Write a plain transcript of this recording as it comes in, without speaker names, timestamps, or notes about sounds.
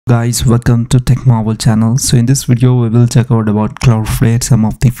Guys, welcome to Tech Marvel channel. So in this video we will check out about Cloudflare, some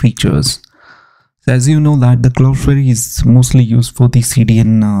of the features. So as you know that the Cloudflare is mostly used for the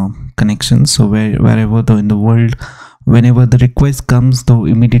CDN connections. So wherever in the world, whenever the request comes, though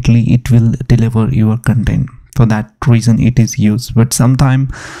immediately it will deliver your content. For that reason it is used, but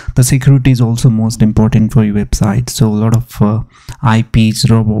sometimes the security is also most important for your website. So a lot of IPs,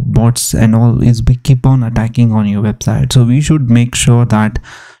 bots and all is keep on attacking on your website. So we should make sure that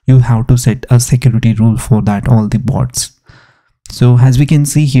you have to set a security rule for that, all the bots. So as we can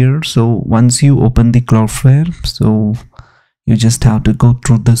see here, so once you open the Cloudflare, so you just have to go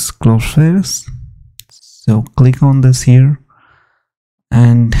through this Cloudflare. So click on this here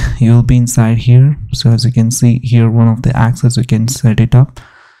and you'll be inside here. So as you can see here, one of the access you can set it up,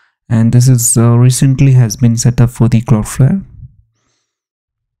 and this is recently has been set up for the Cloudflare.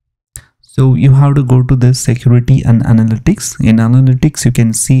 So you have to go to this security and analytics. In analytics you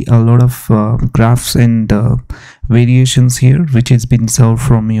can see a lot of graphs and variations here, which has been served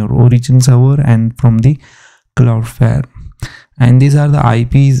from your origin server and from the Cloudflare, and these are the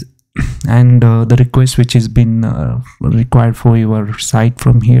IPs and the request which has been required for your site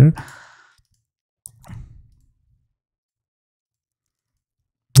from here.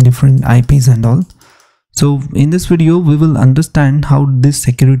 Different IPs and all. So in this video we will understand how this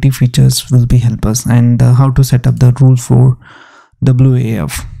security features will be help us, and how to set up the rules for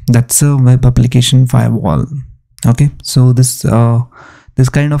WAF, that's a web application firewall. Okay, so this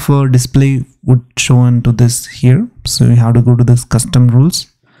kind of a display would show into this here. So you have to go to this custom rules,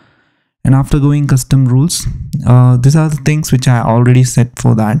 and after going custom rules, these are the things which I already set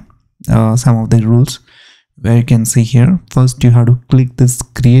for that, some of the rules where you can see here. First you have to click this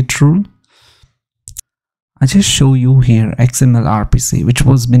create rule. I just show you here XML RPC, which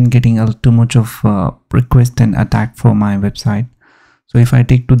was been getting a too much of request and attack for my website. So if I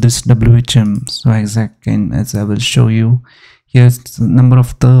take to this WHM, so as I will show you, here's the number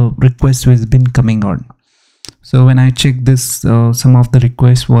of the requests which has been coming on. So when I check this, some of the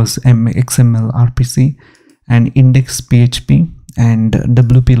requests was XML RPC and index PHP and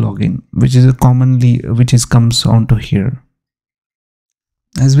WP login, which is comes onto here.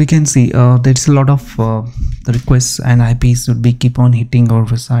 As we can see, there's a lot of the requests and IPs would be keep on hitting our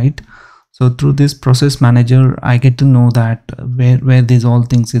site. So through this process manager, I get to know that where these all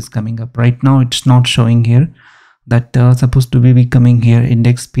things is coming up. Right now it's not showing here. That supposed to be coming here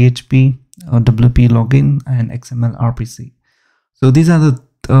index PHP, WP login and XML RPC. So these are the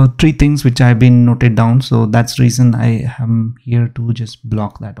three things which I've been noted down. So that's the reason I am here to just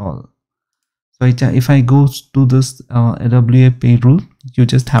block that all. So if I go to this WAP rule, you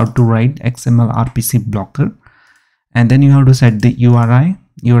just have to write XML RPC blocker, and then you have to set the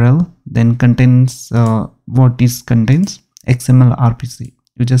URL, then contains what is contains XML RPC.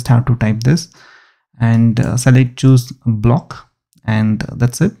 You just have to type this and select choose block, and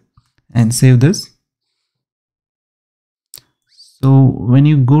that's it, and save this. So when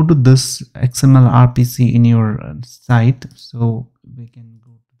you go to this XML RPC in your site, so we can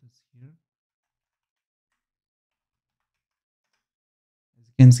go to this here. As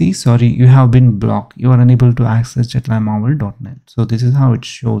you can see, sorry, you have been blocked. You are unable to access jetlinemarvel.net. So this is how it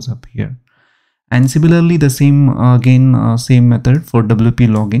shows up here. And similarly, the same same method for WP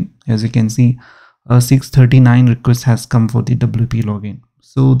login. As you can see, 639 requests has come for the WP login.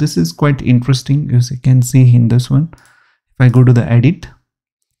 So this is quite interesting, as you can see in this one. If I go to the edit,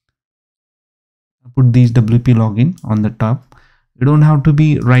 I put these WP login on the top. You don't have to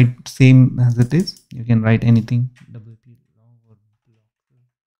be write same as it is. You can write anything. WP log or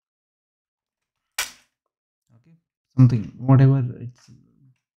okay, something,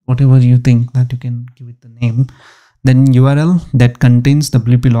 whatever you think that you can give it the name. Then URL that contains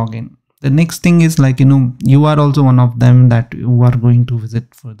WP login. The next thing is, like, you are also one of them that you are going to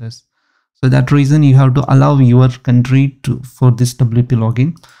visit for this. So that reason you have to allow your country for this WP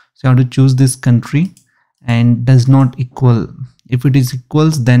login. So you have to choose this country and does not equal. If it is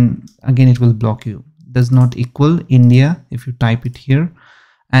equals, then again it will block you. Does not equal India. If you type it here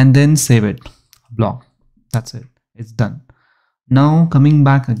and then save it, block. That's it. It's done. Now coming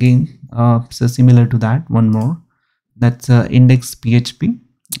back again, so similar to that, one more. That's index PHP.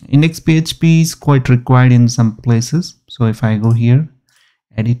 Index PHP is quite required in some places. So if I go here,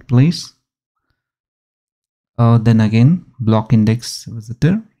 edit place, then again block index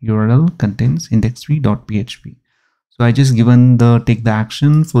visitor, URL contains index3.php. So I just given take the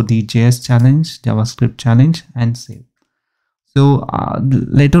action for the JS challenge, JavaScript challenge, and save. So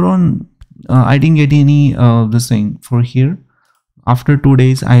later on, I didn't get any this thing for here. After 2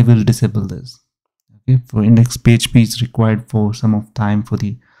 days I will disable this. Okay, for index PHP is required for some of time for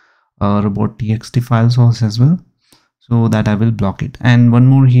the robot.txt file source as well, so that I will block it. And one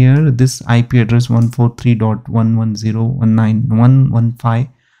more here, this IP address 143.110.19115,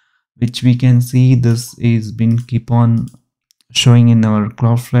 which we can see this is been keep on showing in our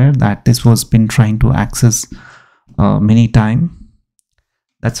Cloudflare that this was been trying to access many time.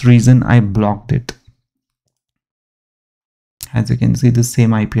 That's the reason I blocked it. As you can see, the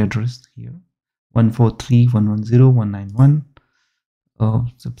same IP address here, 143.110.191, so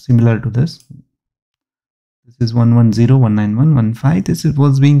similar to this. This is 110.191.115. This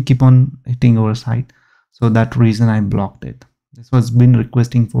was being keep on hitting our site, so that reason I blocked it. This was been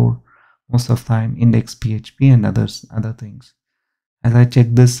requesting for most of the time index PHP and other things. As I check,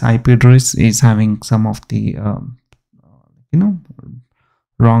 this IP address is having some of the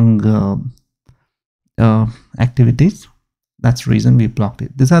wrong activities. That's the reason we blocked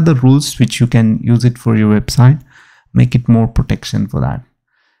it. These are the rules which you can use it for your website, make it more protection for that.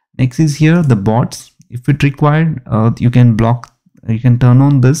 Next is here the bots. If it required, you can block, you can turn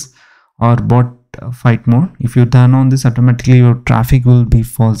on this or bot fight mode. If you turn on this, automatically your traffic will be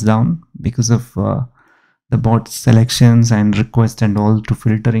falls down because of the bot selections and request and all to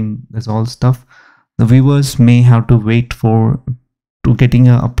filtering this all stuff. The viewers may have to wait to getting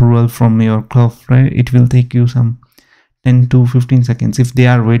a approval from your Cloudflare. It will take you some 10 to 15 seconds. If they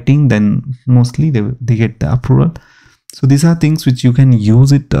are waiting, then mostly they get the approval. So these are things which you can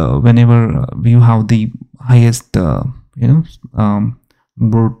use it whenever you have the highest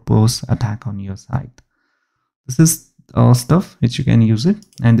brute force attack on your site. This is stuff which you can use it.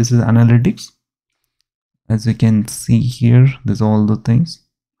 And this is analytics. As you can see here, there's all the things,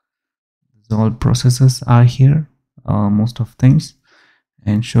 all processes are here, most of things,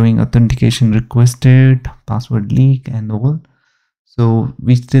 and showing authentication requested, password leak and all. So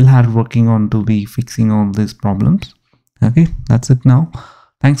we still are working on to be fixing all these problems. Okay, that's it now.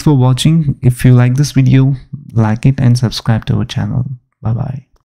 Thanks for watching. If you like this video, like it and subscribe to our channel. Bye bye.